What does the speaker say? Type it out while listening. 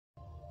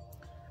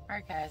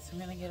Alright guys, I'm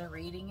going to get a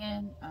reading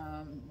in.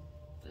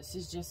 This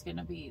is just going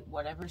to be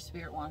whatever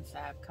Spirit wants to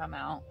have come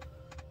out.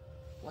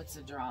 What's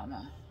the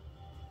drama?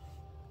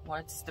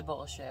 What's the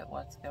bullshit?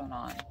 What's going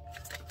on?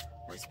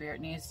 What Spirit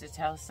needs to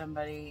tell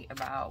somebody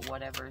about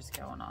whatever's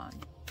going on.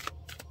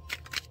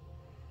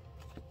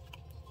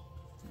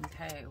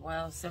 Okay,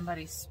 well,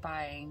 somebody's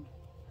spying.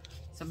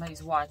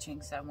 Somebody's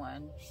watching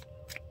someone.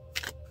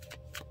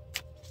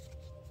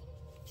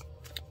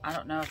 I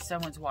don't know if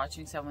someone's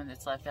watching someone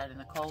that's left out in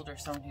the cold, or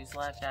someone who's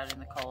left out in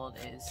the cold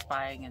is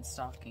spying and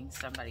stalking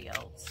somebody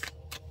else.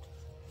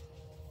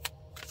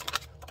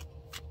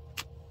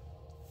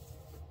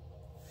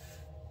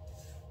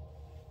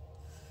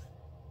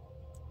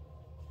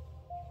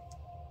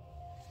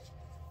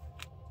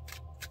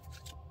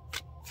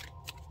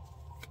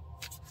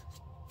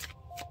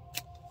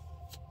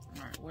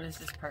 Alright, what is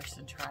this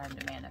person trying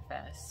to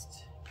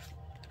manifest?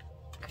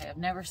 Okay, I've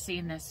never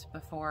seen this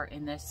before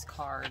in this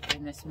card,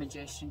 in this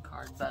Magician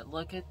card, but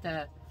look at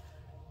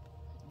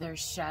there's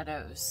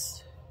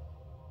shadows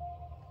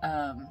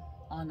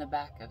on the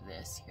back of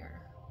this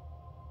here.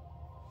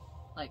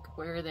 Like,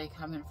 where are they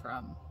coming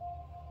from?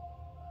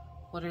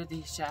 What are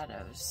these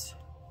shadows?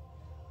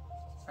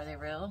 Are they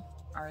real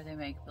or are they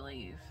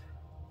make-believe?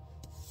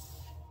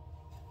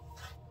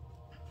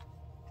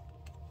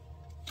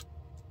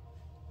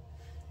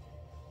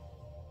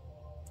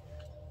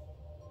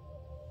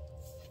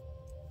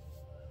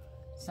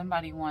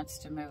 Somebody wants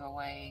to move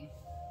away.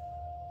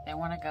 They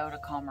want to go to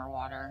calmer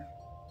water.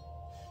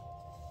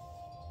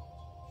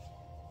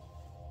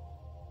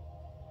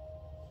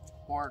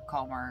 Or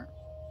calmer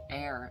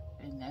air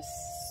in this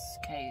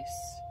case.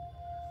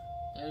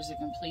 There's a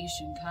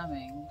completion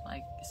coming.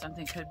 Like,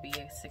 something could be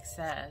a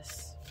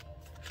success.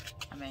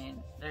 I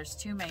mean, there's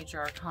 2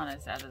 major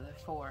arcanas out of the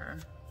 4.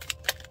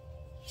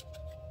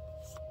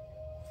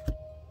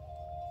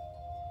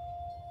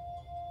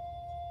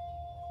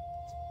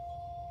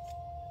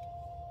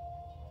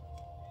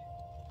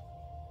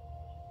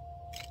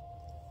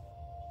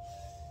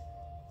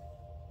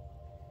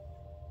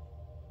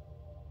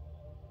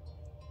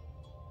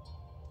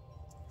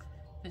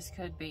 This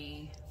could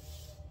be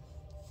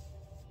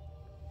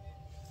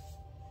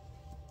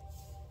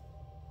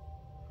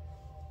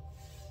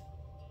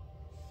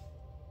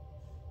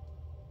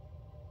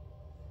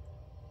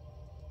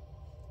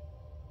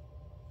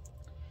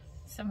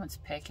someone's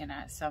picking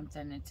at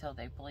something until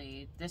they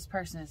bleed. This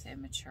person is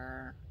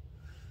immature.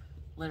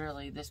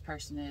 Literally, this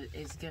person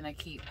is going to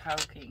keep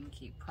poking,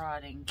 keep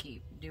prodding,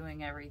 keep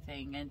doing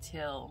everything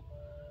until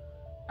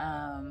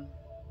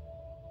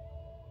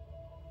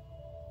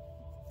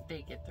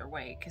they get their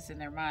way. Because in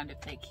their mind,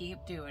 if they keep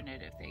doing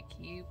it, if they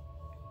keep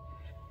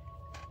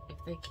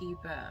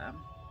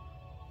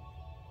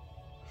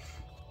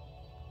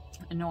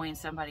annoying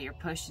somebody or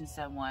pushing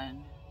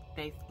someone,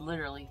 they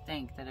literally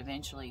think that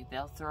eventually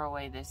they'll throw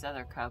away this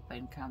other cup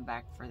and come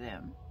back for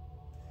them.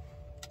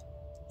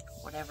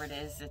 Whatever it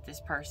is that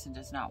this person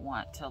does not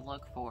want to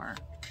look for,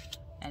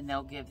 and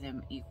they'll give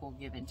them equal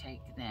give and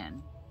take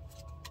then.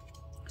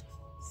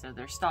 So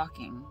they're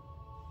stalking.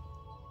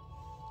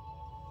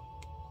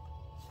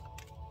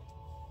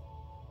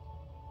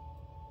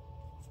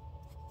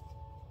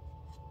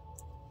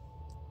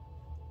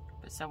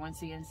 But someone's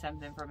seeing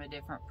something from a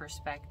different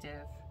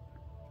perspective.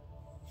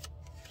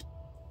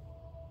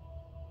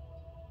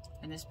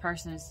 And this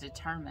person is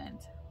determined.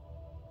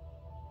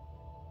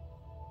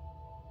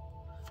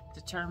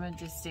 Determined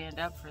to stand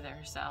up for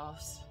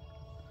themselves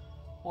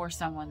or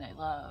someone they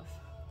love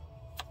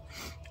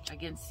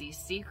against these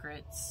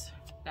secrets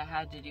that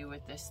had to do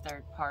with this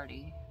third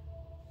party.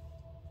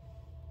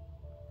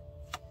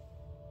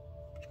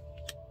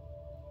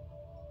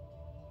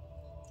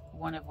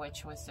 One of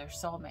which was their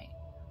soulmate.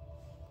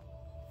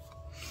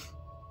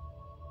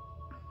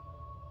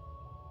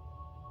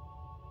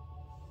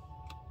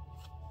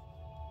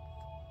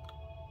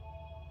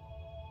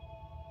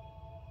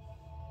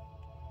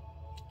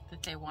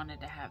 That they wanted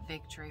to have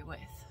victory with.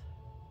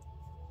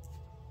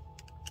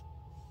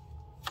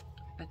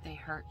 But they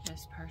hurt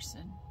this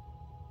person.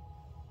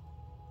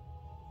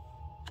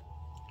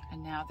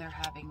 And now they're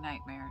having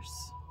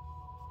nightmares.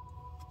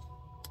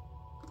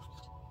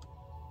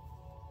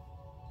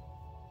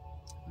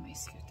 Let me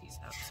scoot these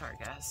up. Sorry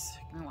guys.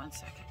 Give me 1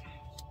 second.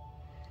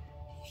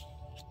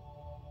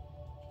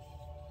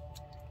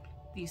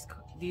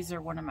 These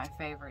are one of my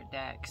favorite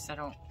decks.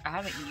 I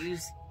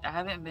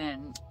haven't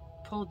been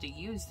pulled to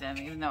use them,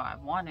 even though I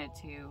wanted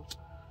to,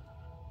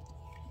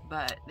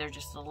 but they're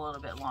just a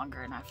little bit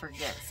longer, and I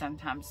forget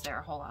sometimes they're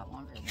a whole lot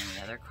longer than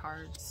the other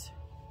cards.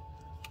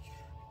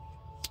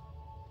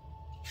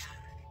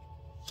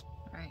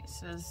 Alright,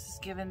 so this is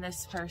giving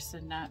this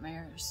person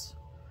nightmares.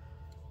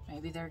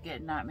 Maybe they're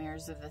getting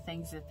nightmares of the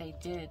things that they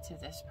did to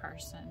this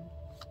person,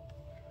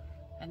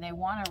 and they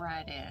want to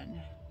ride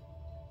in,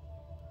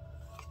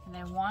 and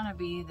they want to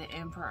be the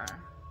emperor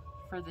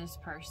for this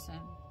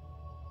person.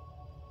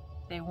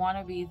 They want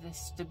to be the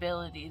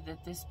stability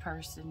that this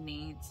person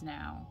needs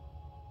now.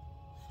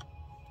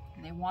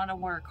 And they want to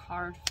work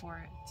hard for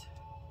it.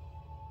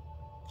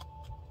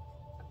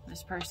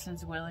 This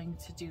person's willing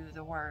to do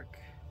the work.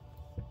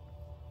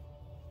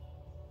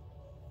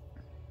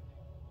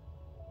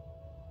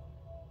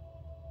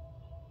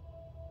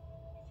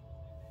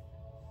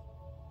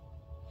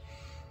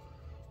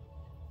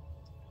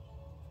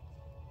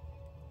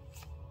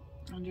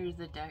 Under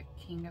the deck,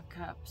 King of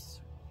Cups.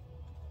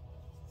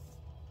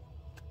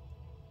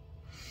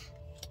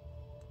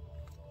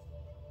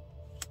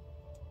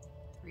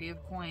 Three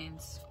of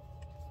Coins.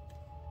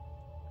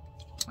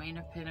 Queen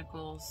of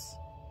Pentacles.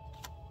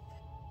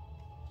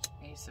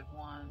 Ace of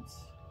Wands.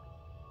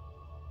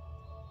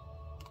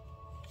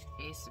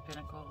 Ace of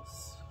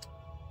Pentacles.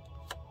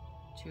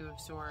 Two of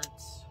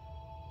Swords.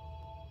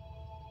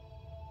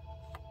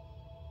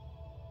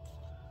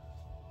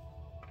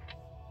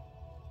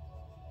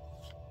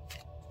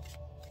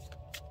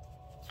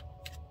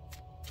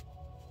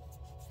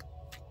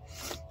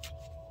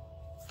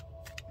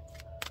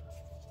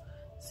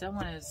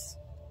 Someone is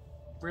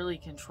really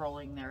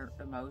controlling their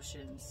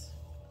emotions.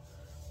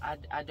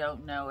 I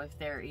don't know if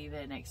they're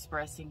even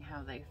expressing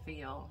how they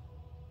feel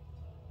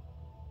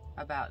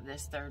about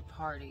this third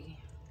party.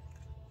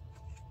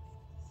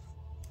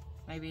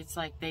 Maybe it's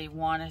like they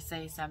want to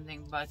say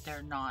something, but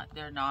they're not.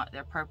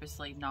 They're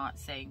purposely not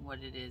saying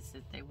what it is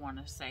that they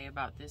want to say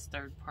about this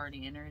third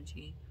party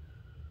energy.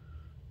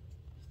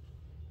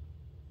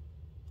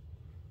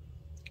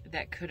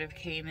 That could have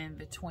came in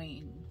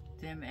between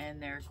them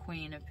and their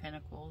Queen of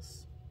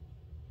Pentacles.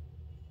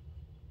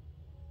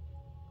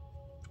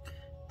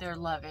 They're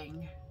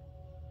loving,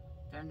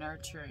 they're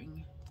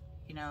nurturing,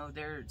 you know,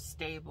 they're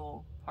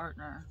stable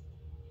partner.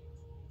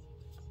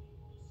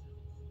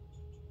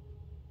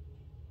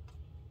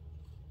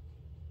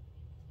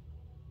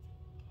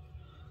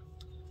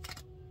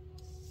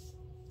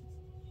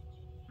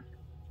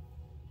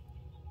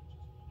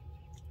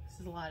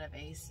 This is a lot of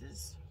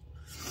aces.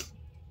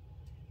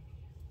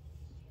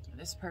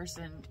 This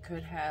person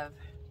could have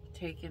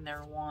taken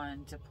their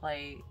wand to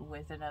play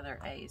with another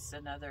ace,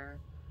 another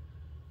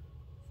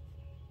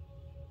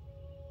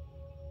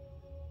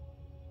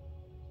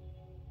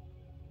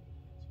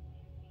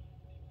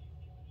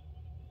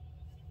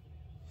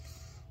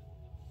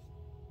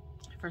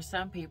for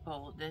some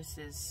people, this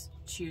is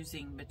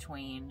choosing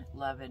between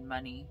love and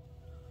money.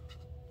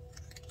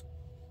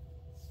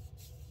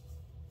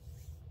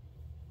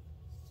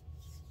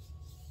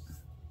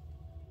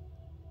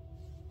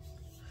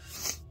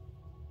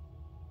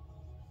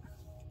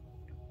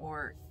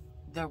 Or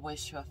their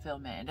wish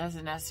fulfillment. It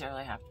doesn't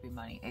necessarily have to be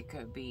money. It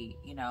could be,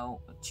 you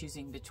know,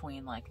 choosing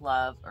between like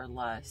love or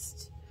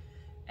lust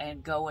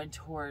and going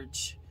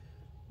towards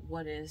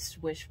what is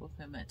wish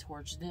fulfillment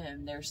towards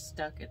them. They're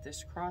stuck at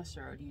this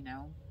crossroad, you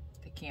know.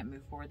 They can't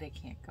move forward. They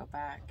can't go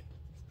back.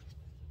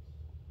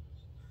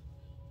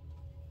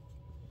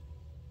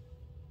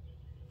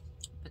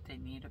 But they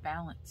need a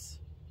balance.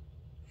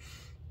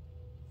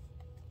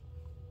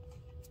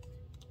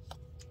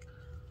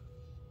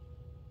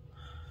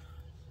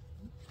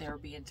 They were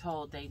being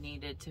told they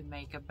needed to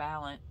make a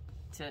balance,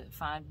 to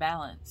find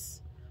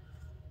balance.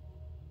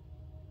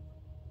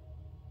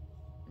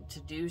 To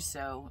do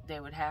so,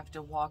 they would have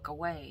to walk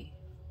away.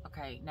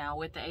 Okay, now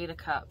with the Eight of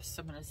Cups,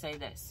 I'm going to say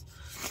this.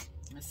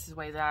 This is the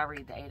way that I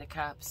read the Eight of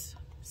Cups.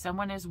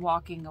 Someone is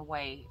walking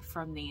away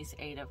from these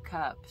Eight of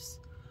Cups.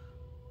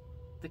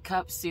 The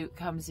cup suit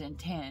comes in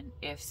 10.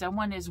 If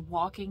someone is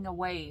walking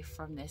away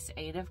from this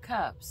Eight of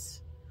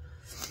Cups,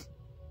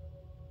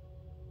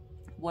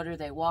 what are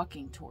they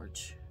walking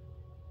towards?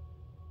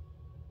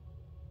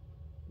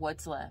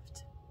 What's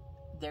left?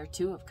 Their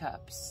Two of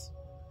Cups.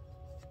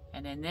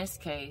 And in this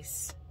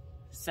case,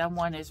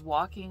 someone is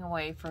walking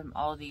away from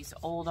all these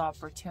old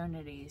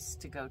opportunities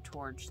to go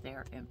towards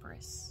their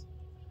Empress.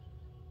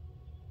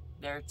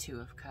 Their Two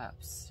of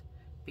Cups.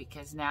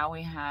 Because now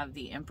we have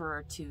the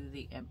Emperor to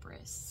the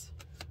Empress.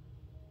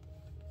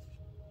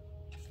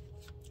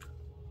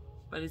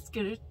 But it's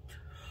going to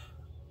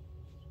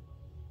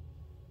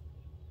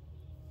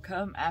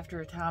come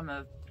after a time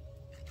of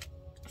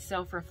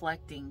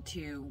self-reflecting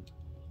to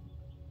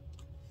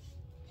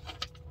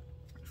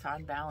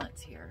find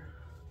balance here.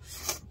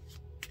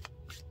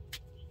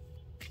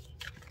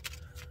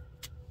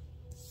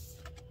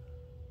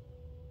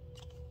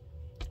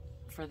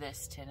 For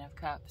this Ten of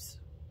Cups,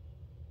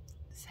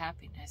 this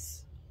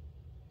happiness.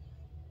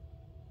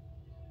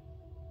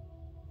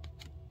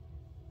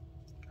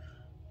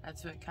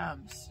 That's what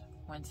comes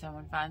when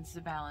someone finds the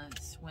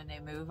balance, when they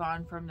move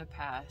on from the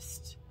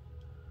past.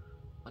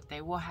 What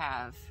they will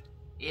have,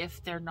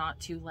 if they're not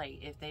too late,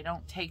 if they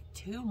don't take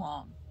too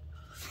long.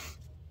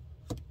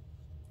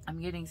 I'm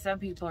getting some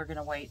people are going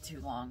to wait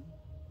too long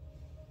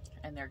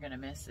and they're going to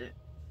miss it.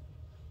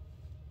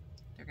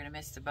 They're going to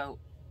miss the boat.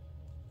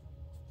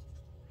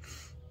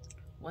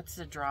 What's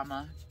the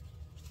drama?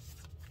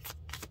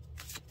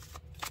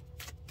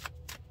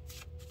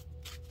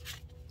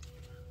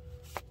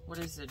 What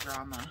is the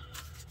drama?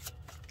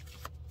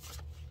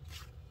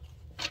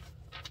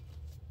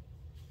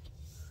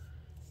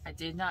 I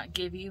did not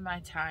give you my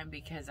time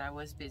because I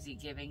was busy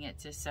giving it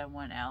to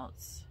someone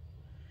else.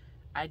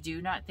 I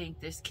do not think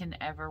this can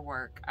ever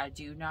work. I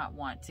do not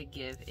want to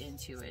give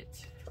into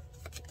it.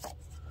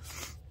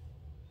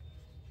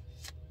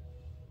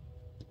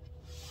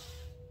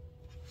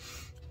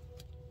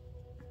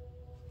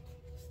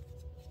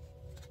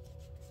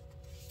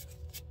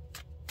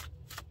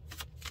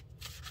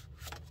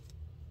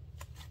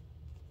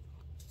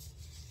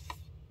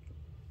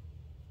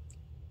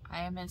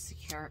 I am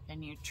insecure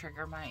and you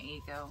trigger my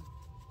ego.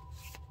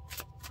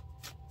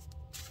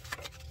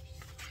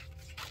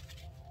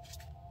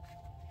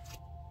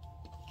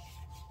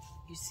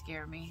 You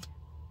scare me.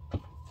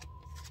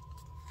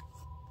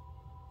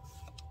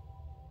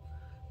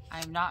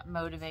 I'm not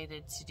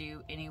motivated to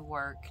do any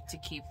work to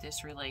keep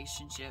this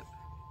relationship.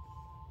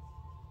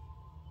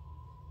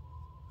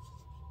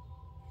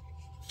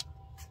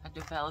 I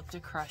developed a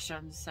crush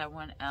on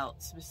someone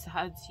else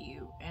besides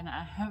you, and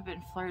I have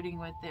been flirting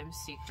with them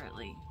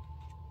secretly.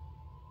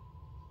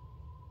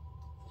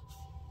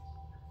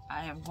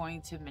 I am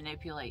going to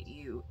manipulate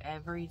you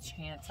every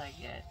chance I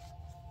get.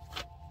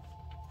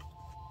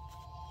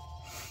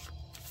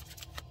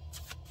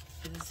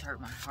 This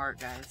hurt my heart,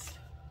 guys.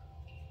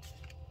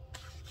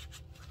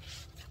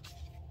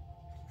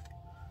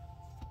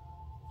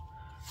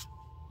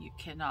 You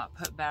cannot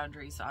put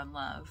boundaries on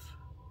love.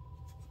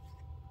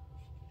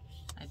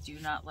 I do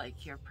not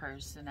like your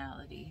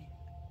personality.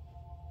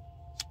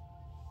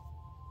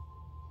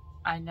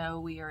 I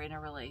know we are in a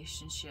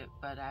relationship,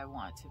 but I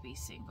want to be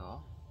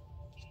single.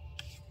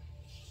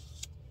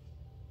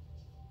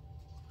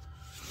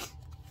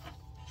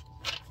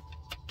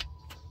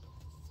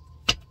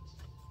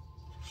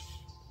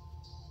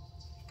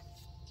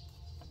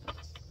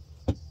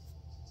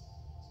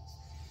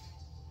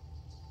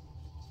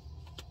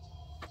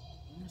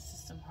 This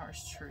is some harsh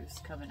truths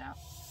coming out.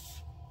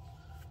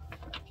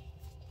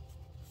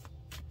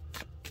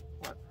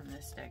 What from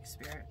this deck,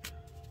 Spirit?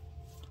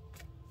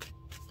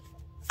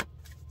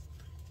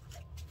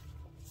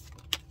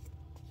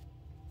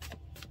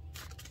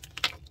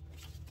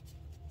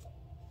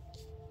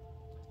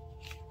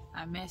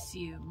 I miss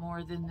you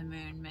more than the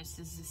moon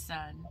misses the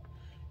sun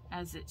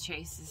as it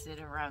chases it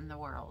around the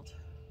world.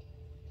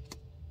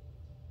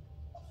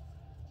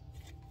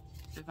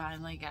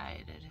 Divinely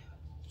guided.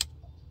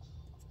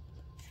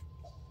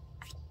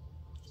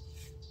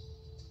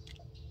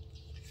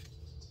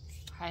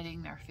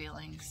 Hiding their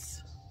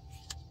feelings.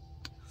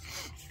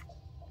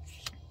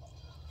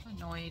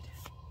 Annoyed.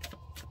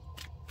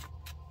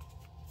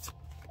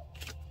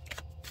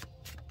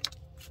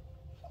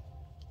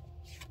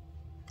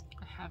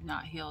 I have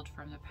not healed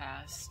from the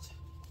past.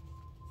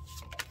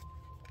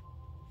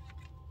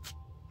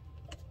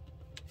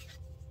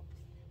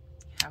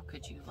 How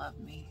could you love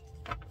me?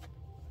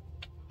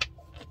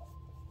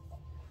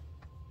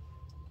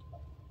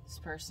 This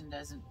person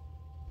doesn't.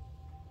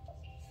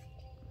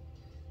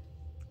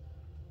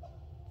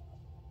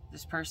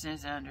 This person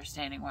isn't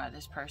understanding why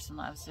this person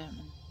loves him.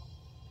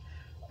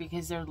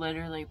 Because they're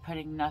literally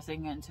putting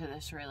nothing into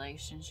this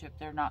relationship.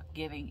 They're not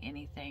giving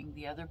anything.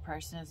 The other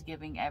person is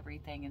giving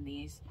everything, and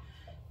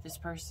this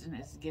person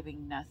is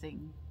giving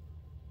nothing.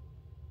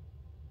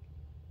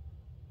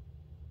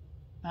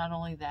 Not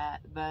only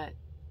that, but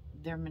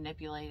they're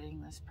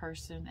manipulating this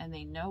person, and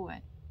they know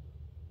it.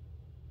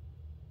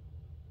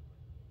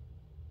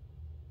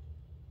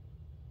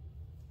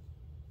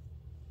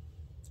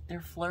 They're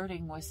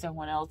flirting with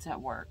someone else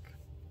at work.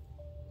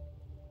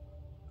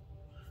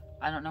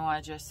 I don't know why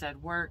I just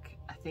said work.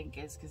 I think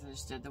it's because I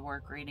just did the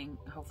work reading.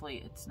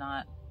 Hopefully it's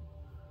not.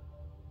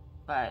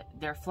 But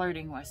they're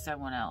flirting with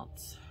someone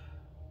else.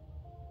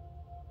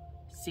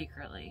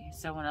 Secretly.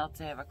 Someone else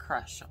they have a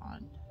crush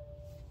on.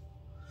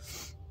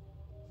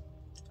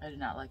 I did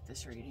not like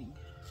this reading.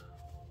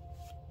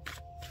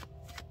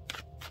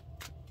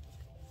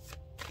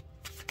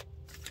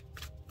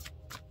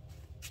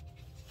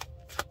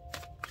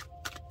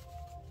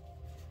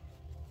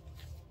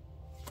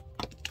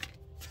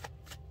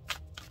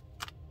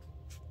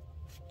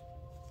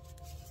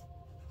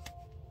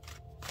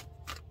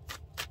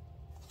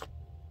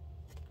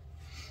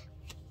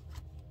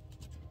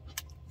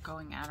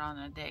 Going out on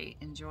a date,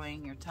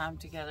 enjoying your time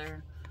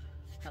together,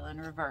 fell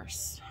in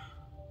reverse.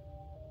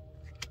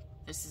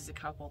 This is a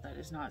couple that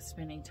is not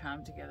spending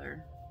time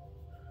together,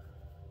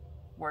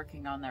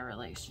 working on their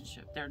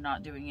relationship. They're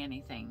not doing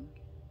anything.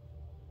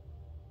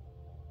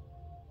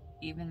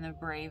 Even the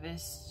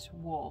bravest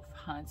wolf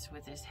hunts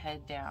with his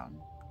head down.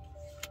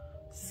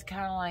 This is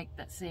kind of like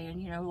that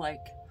saying, you know,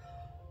 like,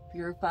 if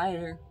you're a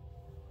fighter,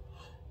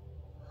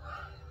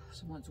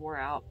 someone's wore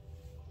out.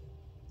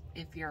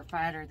 If you're a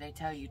fighter, they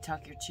tell you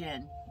tuck your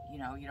chin. You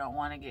know, you don't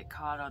want to get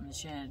caught on the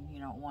chin. You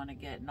don't want to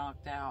get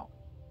knocked out.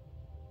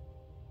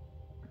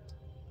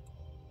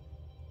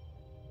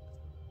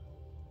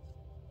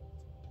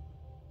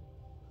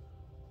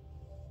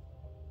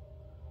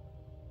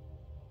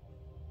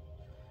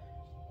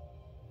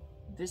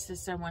 This is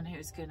someone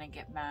who's going to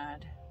get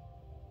mad.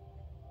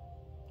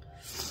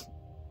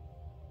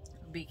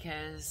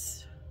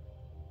 Because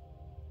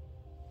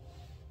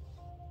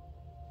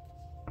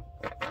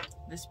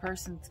this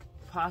person's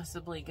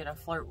possibly gonna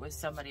flirt with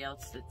somebody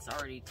else that's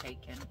already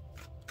taken.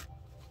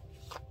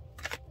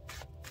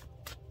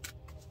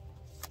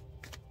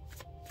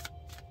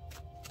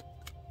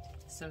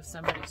 So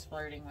somebody's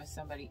flirting with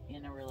somebody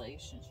in a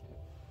relationship.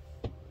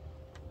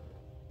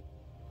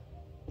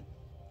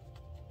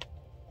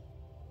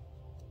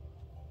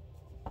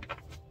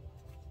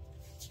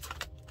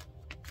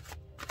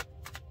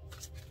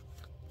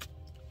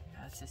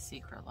 Yeah, it's a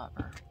secret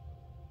lover.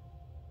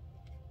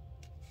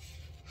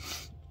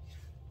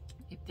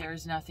 If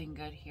there's nothing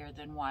good here,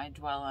 then why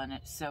dwell on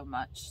it so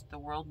much? The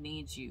world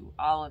needs you,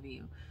 all of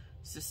you.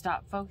 So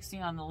stop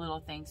focusing on the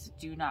little things that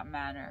do not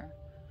matter.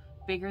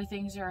 Bigger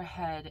things are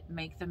ahead.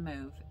 Make the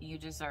move. You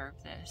deserve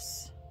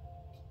this.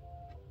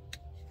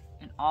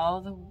 In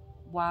all the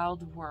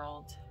wild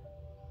world,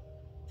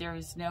 there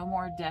is no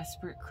more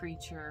desperate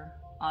creature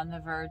on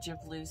the verge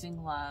of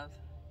losing love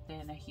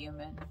than a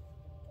human.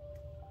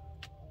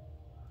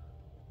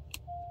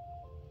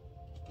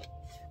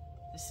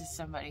 This is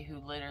somebody who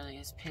literally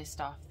is pissed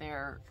off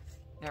their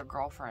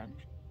girlfriend.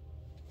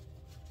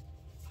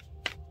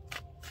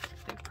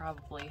 They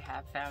probably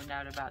have found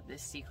out about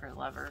this secret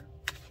lover.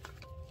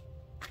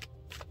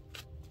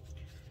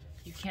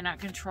 You cannot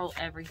control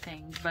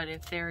everything, but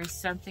if there is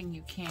something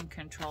you can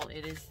control,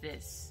 it is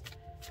this.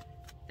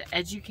 The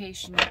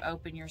education you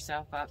open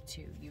yourself up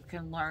to. You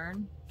can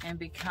learn and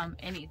become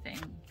anything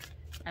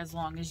as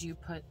long as you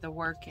put the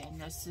work in.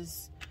 This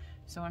is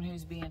someone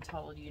who's being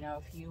told, you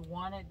know, if you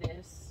wanted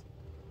this,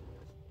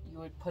 you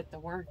would put the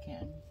work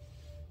in.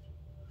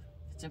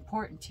 If it's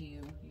important to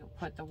you, you'll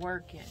put the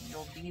work in.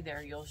 You'll be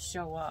there. You'll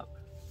show up.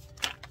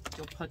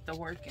 You'll put the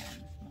work in.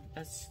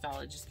 That's all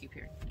I just keep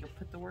hearing. You'll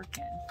put the work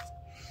in.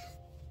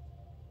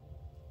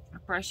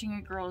 Brushing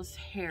a girl's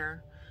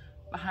hair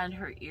behind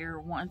her ear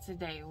once a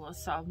day will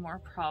solve more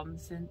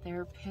problems than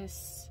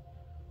therapists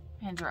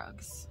and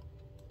drugs.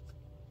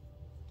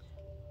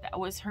 That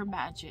was her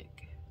magic.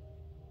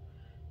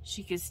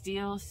 She could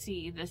still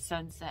see the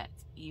sunset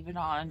even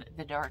on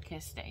the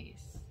darkest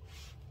days.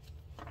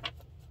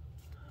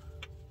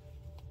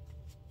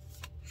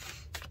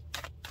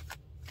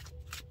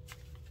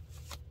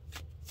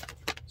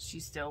 She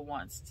still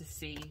wants to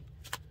see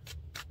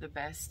the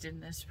best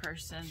in this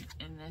person,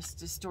 in this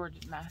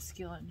distorted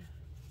masculine.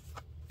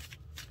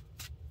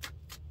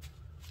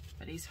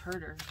 But he's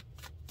hurt her.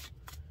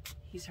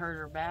 He's hurt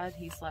her bad.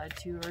 He's lied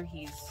to her.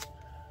 He's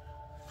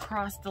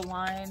crossed the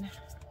line.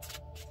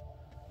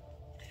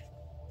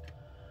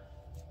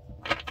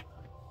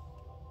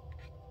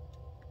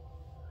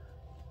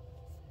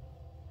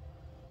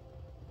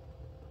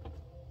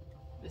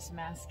 This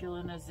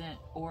masculine isn't,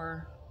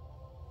 or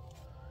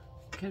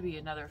it could be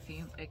another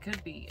female. It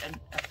could be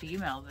a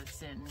female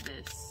that's in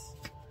this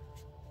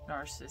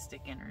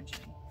narcissistic energy.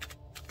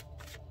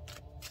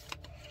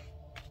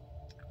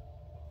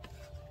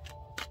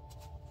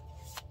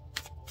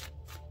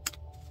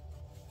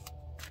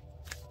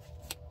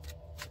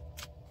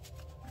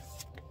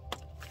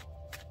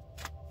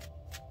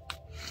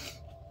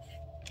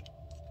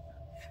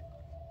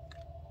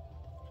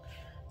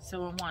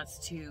 Someone wants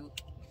to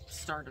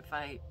start a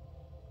fight.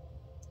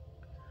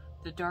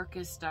 The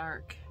darkest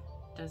dark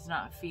does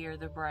not fear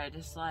the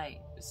brightest light.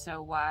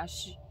 So why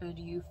should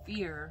you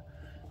fear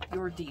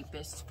your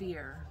deepest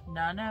fear?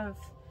 None of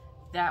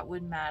that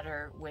would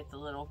matter with a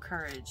little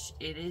courage.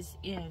 It is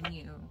in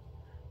you.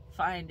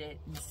 Find it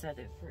and set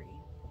it free.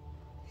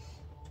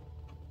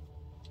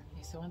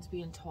 Okay, someone's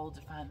being told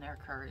to find their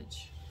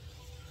courage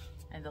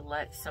and to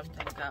let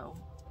something go.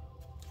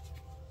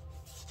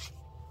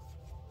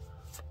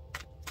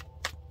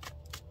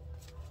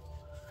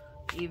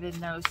 Even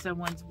though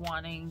someone's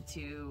wanting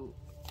to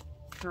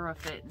throw a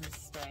fit and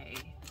stay.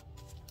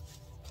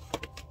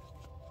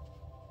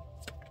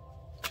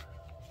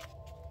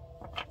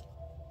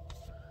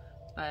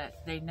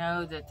 But they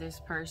know that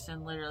this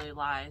person literally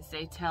lies.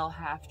 They tell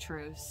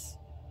half-truths.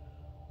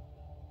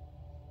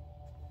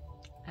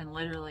 And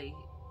literally,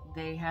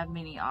 they have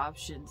many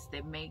options.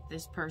 They make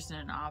this person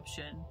an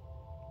option.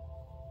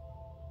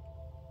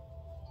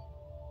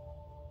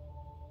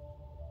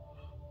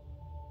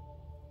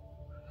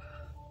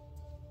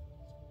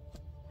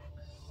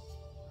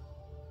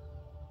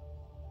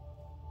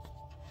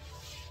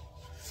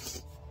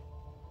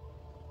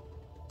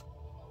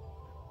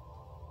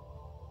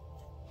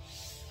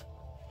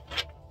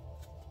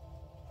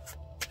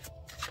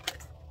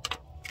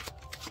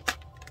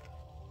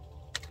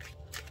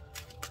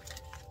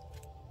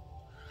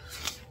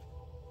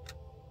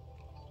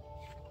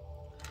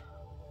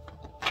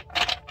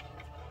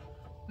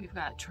 We've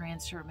got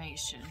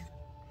transformation.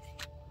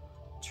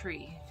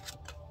 Tree.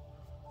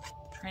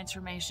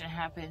 Transformation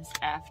happens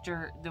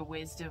after the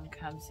wisdom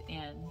comes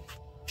in.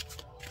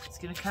 It's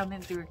going to come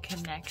in through a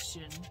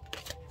connection,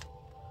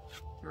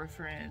 through a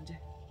friend,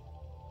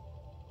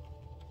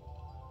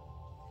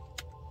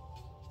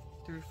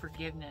 through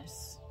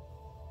forgiveness.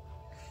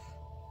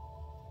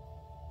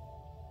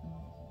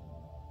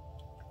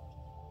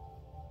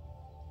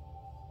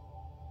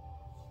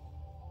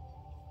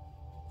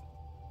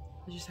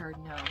 I just heard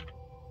no.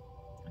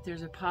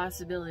 There's a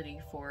possibility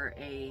for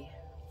a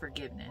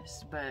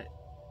forgiveness, but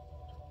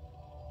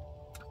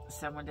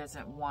someone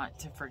doesn't want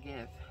to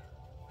forgive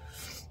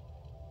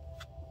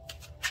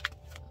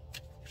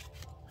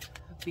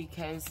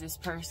because this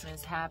person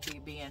is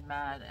happy being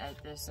mad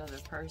at this other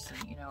person.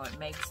 You know, it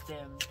makes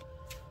them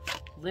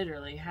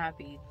literally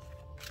happy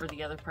for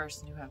the other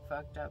person who have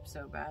fucked up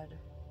so bad.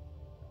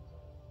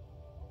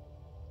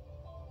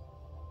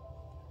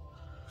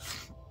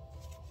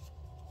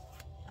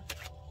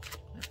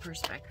 The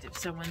perspective.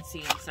 Someone's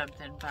seeing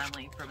something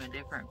finally from a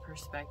different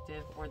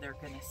perspective, or they're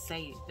going to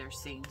say they're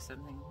seeing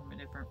something from a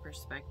different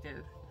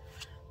perspective.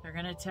 They're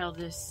going to tell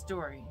this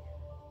story.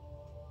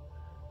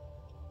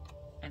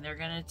 And they're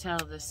going to tell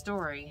the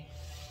story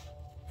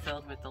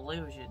filled with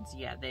illusions.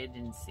 Yeah, they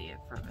didn't see it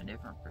from a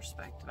different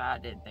perspective. I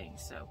didn't think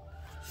so.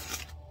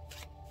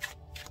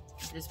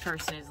 This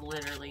person is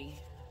literally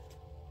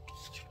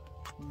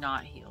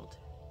not healed.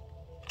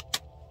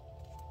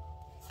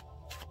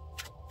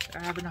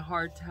 They're having a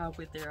hard time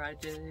with their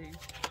identity.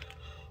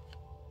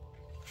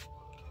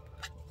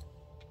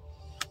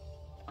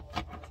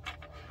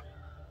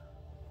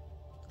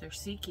 They're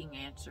seeking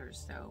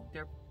answers, though.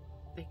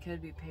 They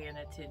could be paying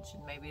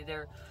attention. Maybe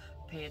they're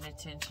paying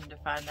attention to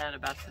find out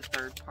about the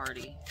third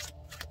party.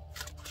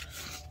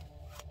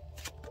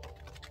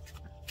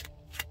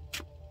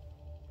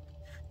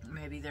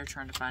 Maybe they're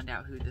trying to find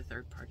out who the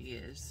third party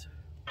is.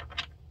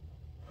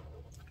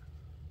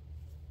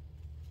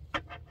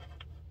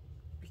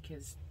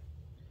 Because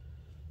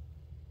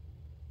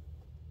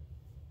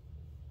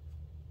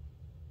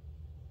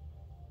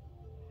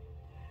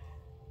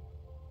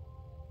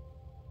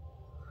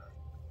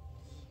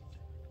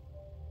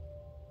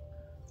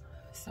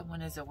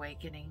someone is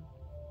awakening,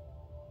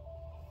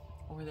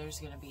 or there's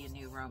going to be a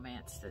new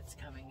romance that's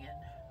coming in.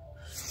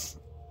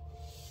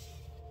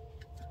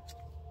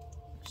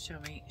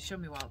 Show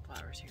me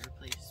wildflowers here,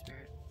 please,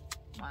 Spirit.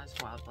 Why is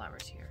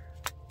wildflowers here?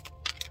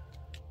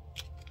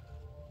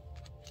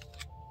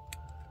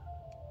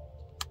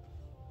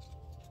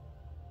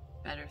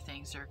 Better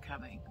things are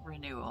coming.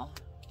 Renewal.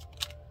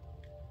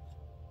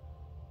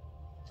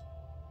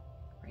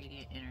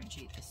 Radiant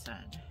energy, the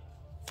sun.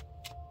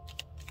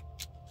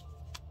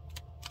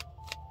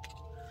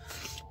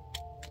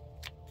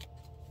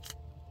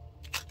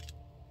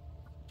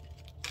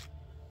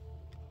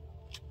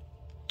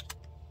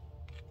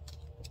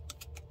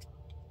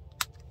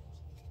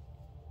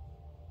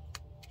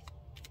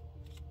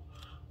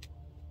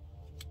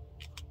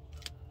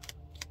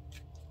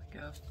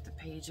 The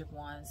Page of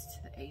Wands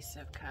to the Ace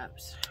of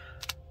Cups.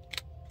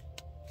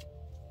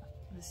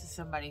 This is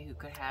somebody who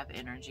could have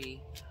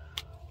energy.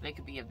 They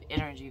could be an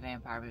energy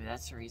vampire. Maybe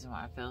that's the reason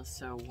why I feel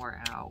so worn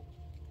out.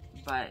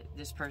 But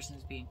this person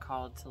is being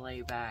called to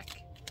lay back.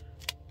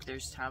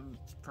 There's time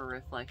for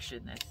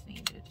reflection that's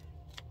needed.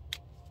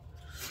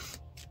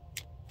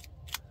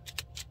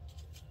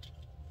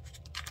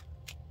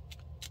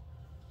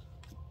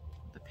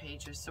 The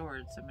Page of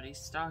Swords. Somebody's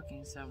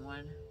stalking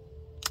someone.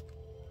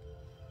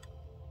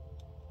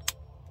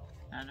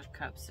 Nine of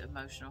Cups,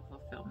 emotional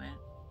fulfillment.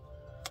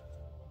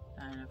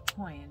 Nine of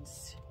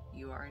Coins,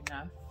 you are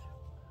enough.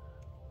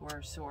 Four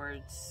of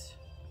Swords,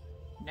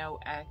 no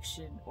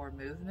action or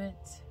movement.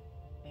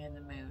 And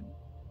the Moon,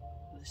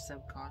 the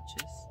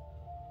subconscious.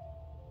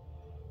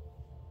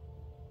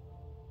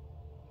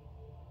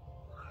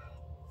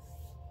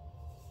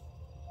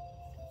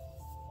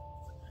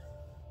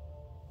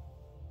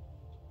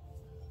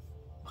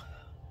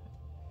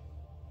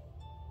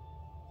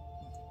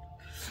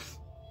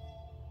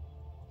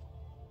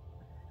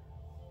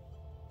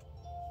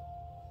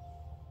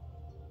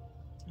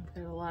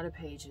 There are a lot of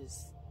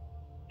pages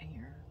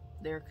here.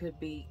 There could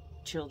be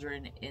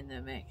children in the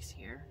mix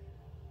here.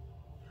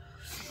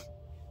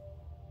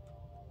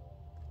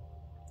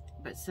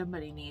 But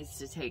somebody needs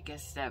to take a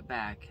step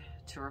back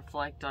to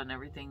reflect on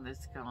everything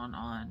that's gone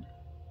on,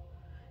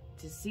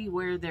 to see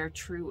where their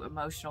true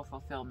emotional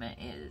fulfillment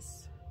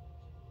is.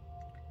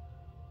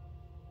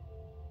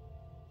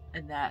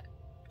 And that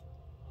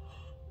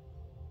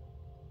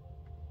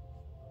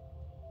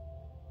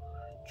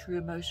true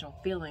emotional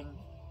feeling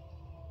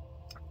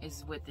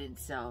is within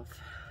self.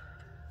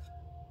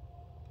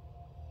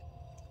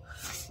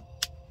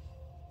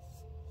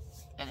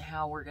 And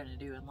how we're going to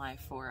do in life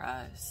for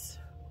us.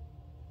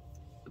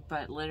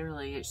 But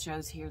literally it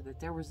shows here that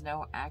there was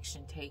no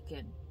action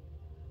taken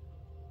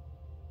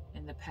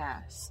in the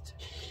past.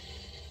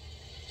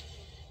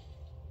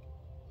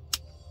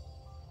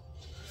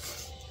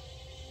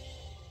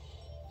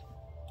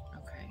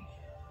 Okay.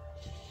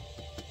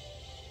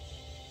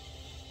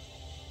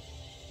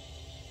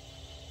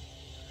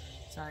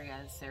 Sorry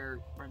guys, they're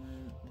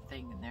running the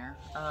thing in there.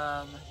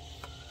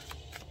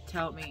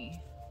 Tell me,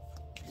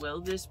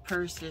 will this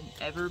person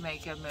ever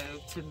make a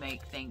move to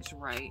make things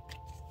right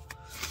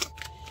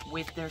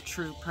with their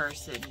true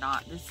person,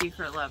 not the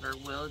secret lover?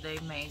 Will they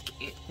make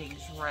things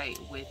right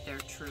with their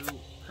true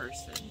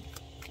person?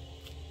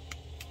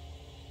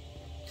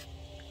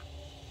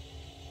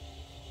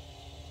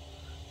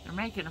 They're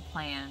making a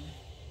plan.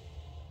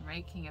 They're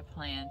making a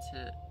plan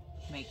to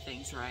make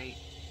things right.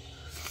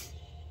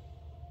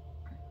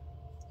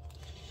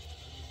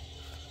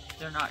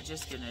 they're not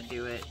just going to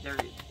do it.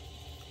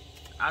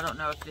 I don't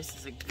know if this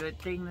is a good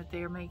thing that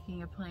they're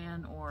making a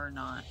plan or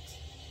not.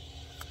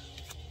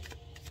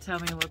 Tell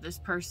me, will this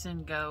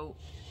person go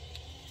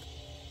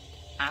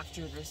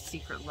after this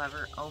secret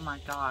lover? Oh my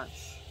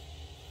gosh.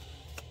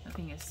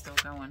 Nothing is still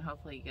going.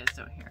 Hopefully you guys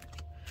don't hear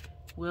it.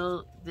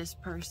 Will this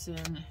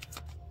person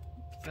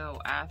go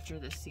after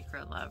the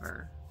secret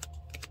lover?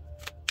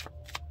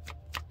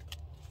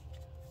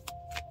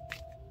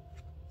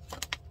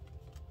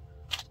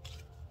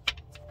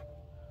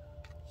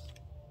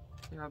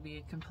 There will be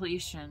a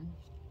completion.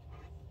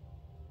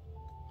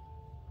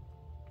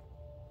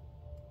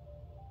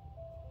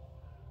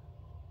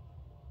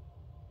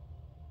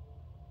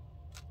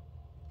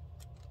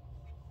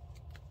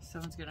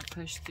 Someone's going to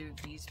push through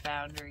these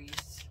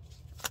boundaries.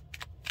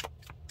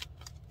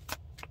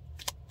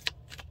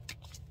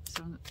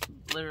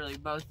 Literally,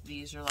 both of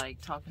these are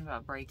like talking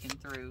about breaking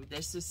through.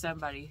 This is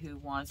somebody who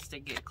wants to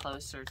get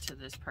closer to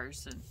this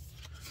person.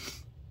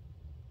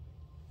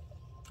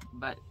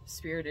 But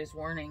Spirit is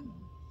warning.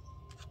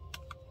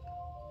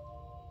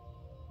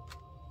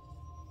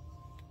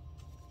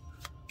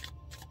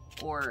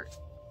 Or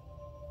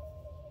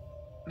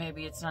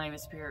maybe it's not even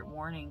Spirit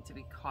warning to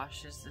be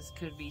cautious. This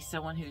could be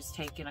someone who's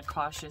taken a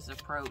cautious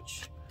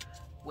approach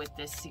with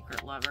this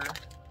secret lover.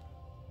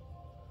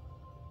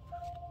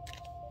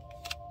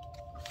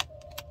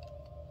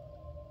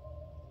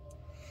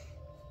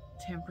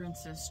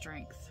 Temperance and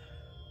strength.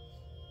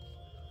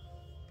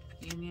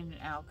 Union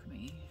and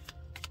alchemy.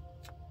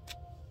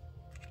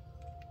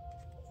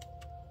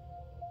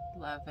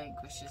 Love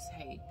vanquishes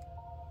hate.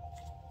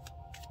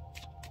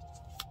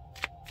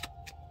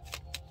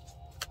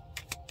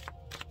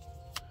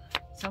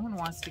 Someone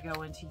wants to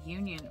go into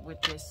union with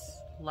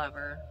this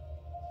lover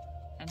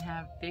and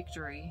have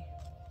victory.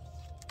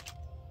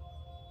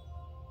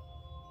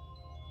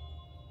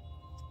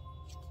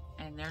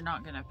 And they're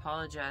not going to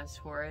apologize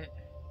for it.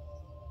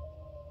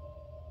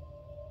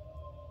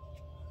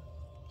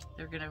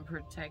 They're going to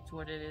protect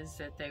what it is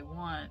that they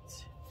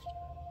want.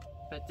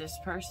 But this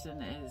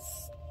person is,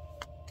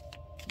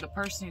 the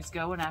person who's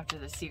going after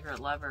the secret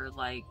lover,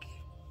 like,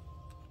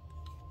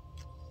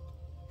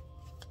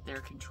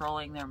 they're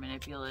controlling, they're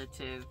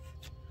manipulative,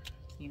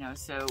 you know.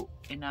 So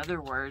in other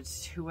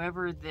words,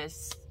 whoever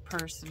this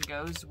person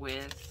goes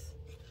with,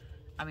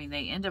 I mean,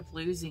 they end up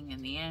losing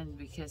in the end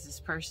because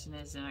this person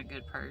isn't a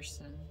good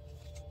person.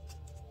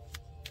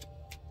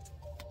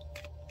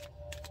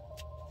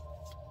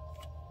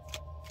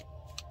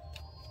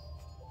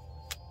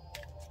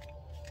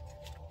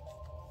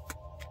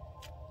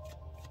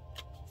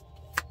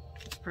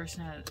 This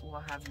person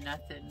will have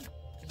nothing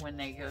when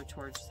they go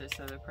towards this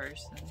other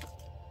person.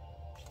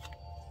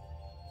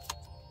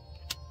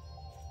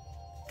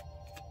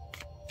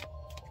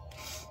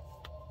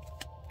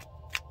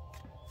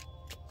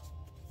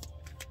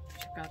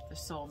 Got the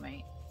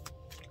soulmate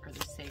or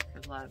the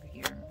sacred love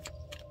here.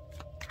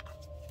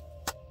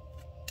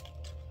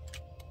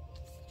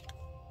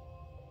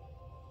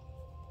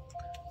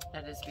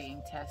 That is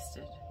being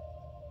tested.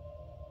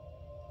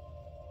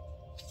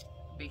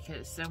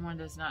 Because someone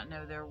does not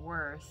know their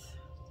worth.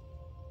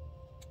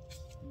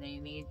 And they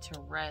need to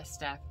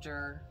rest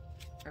after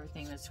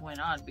everything that's went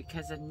on.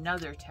 Because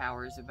another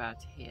tower is about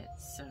to hit.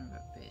 Son of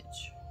a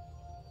bitch.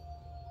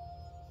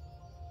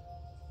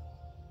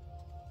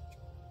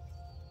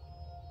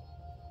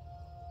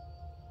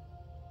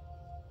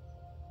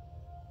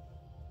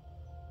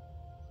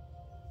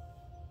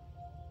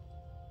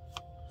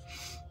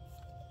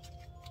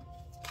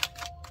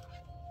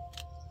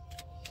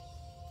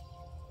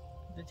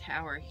 The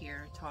tower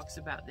here talks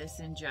about this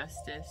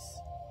injustice.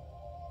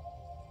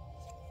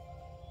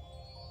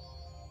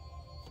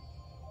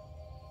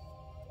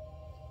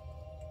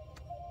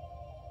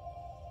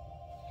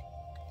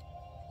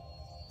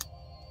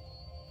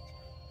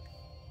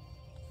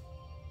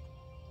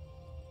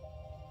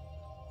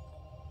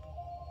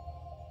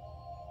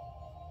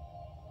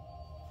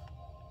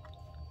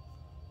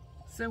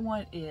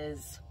 Someone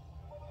is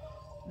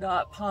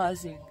not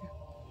pausing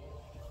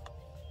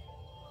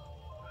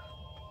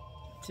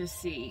to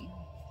see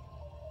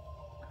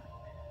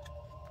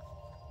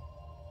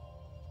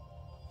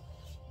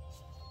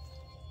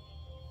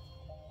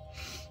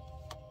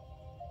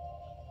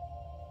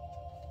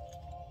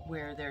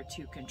where they're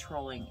too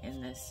controlling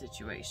in this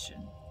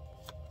situation.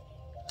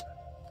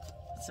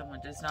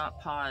 Someone does not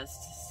pause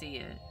to see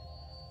it.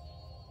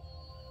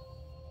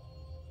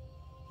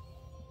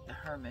 The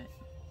Hermit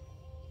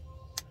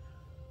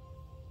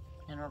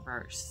in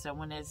reverse.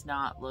 Someone is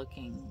not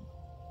looking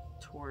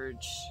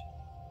towards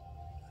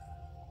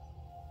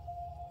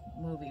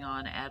moving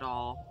on at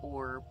all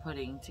or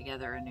putting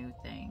together a new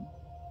thing.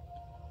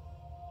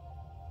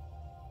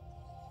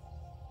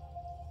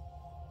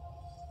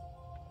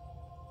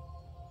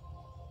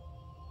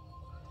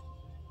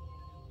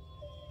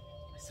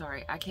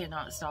 Sorry, I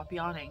cannot stop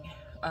yawning.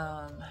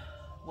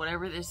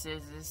 Whatever this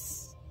is,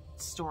 this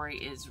story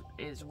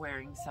is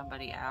wearing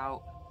somebody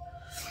out.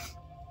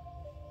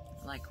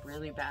 Like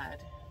really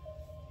bad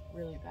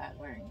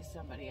wearing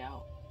somebody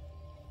out.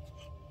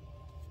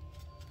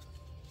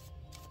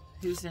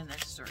 Who's in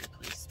this story,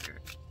 please,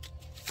 Spirit?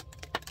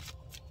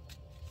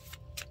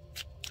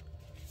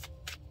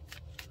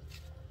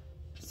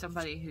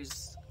 Somebody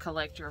who's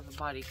collector of a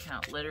body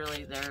count.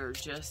 Literally, they're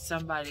just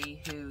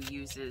somebody who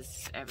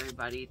uses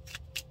everybody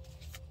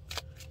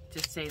to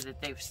say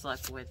that they've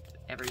slept with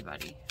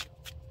everybody.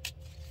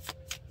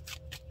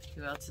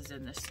 Who else is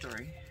in this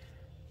story?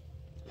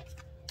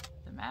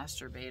 The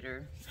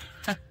masturbator.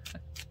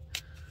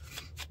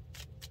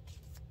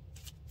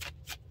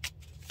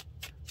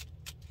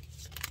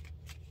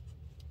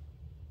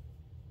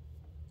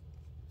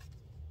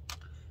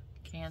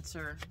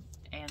 Cancer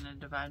and a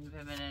divine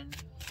feminine.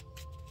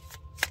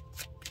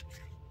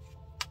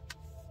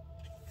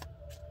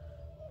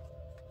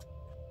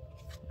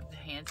 The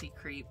handsy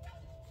creep.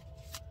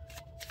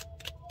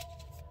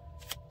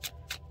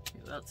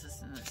 Who else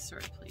is in this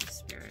story, please,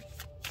 Spirit?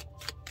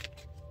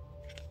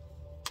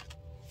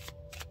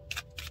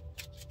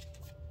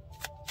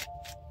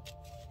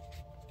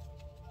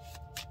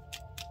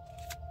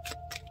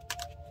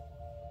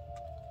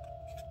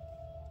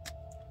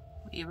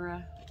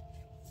 Libra.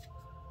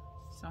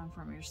 Someone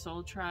from your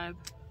soul tribe.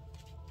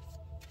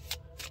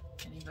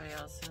 Anybody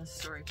else in the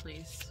story,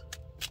 please?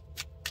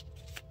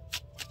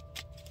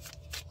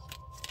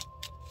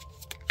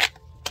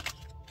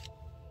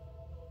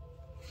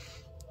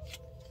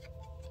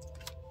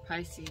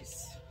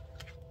 Pisces,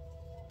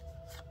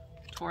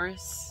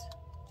 Taurus,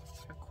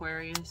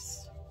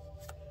 Aquarius,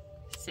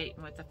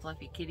 Satan with the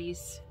fluffy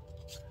kitties,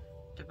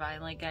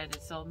 divinely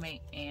guided soulmate,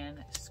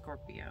 and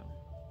Scorpio.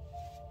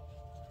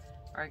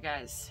 Alright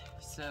guys,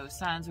 so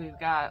signs we've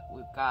got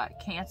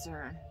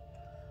Cancer,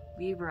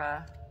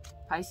 Libra,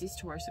 Pisces,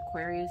 Taurus,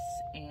 Aquarius,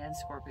 and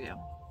Scorpio.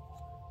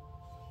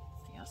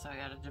 We also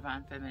got a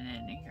divine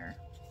feminine in here.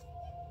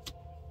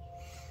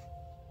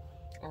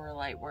 Or a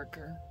light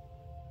worker.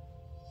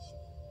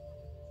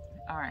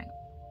 Alright,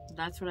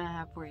 that's what I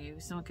have for you.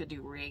 Someone could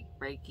do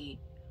Reiki.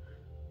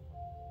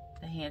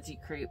 The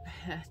handsy creep.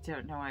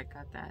 Don't know I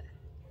got that.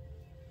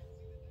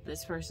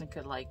 This person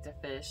could like to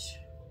fish.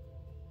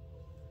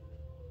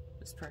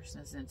 This person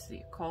is into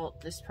the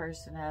occult. This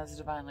person has a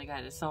divinely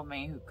guided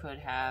soulmate who could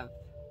have...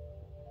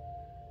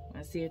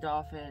 When I see a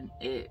dolphin,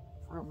 it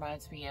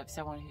reminds me of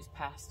someone who's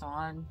passed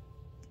on.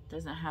 It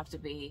doesn't have to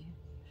be.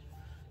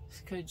 This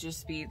could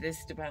just be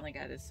this divinely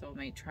guided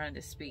soulmate trying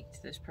to speak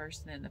to this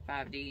person in the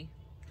 5D.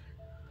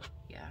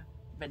 Yeah.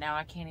 But now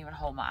I can't even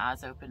hold my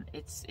eyes open.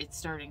 It's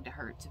starting to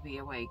hurt to be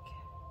awake.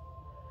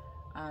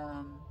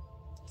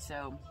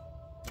 So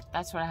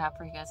that's what I have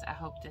for you guys. I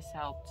hope this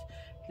helped.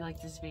 If you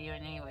like this video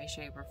in any way,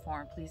 shape, or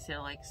form, please hit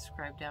like,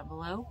 subscribe down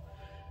below.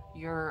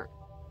 Your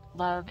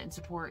love and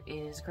support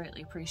is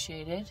greatly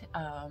appreciated.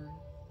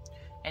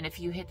 And if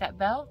you hit that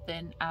bell,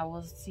 then I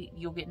will see,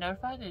 you'll get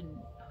notified, and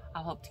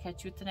I'll hope to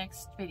catch you at the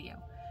next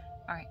video.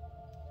 Alright.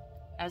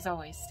 As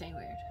always, stay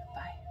weird.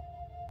 Bye.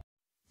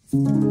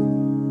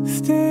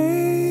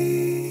 Stay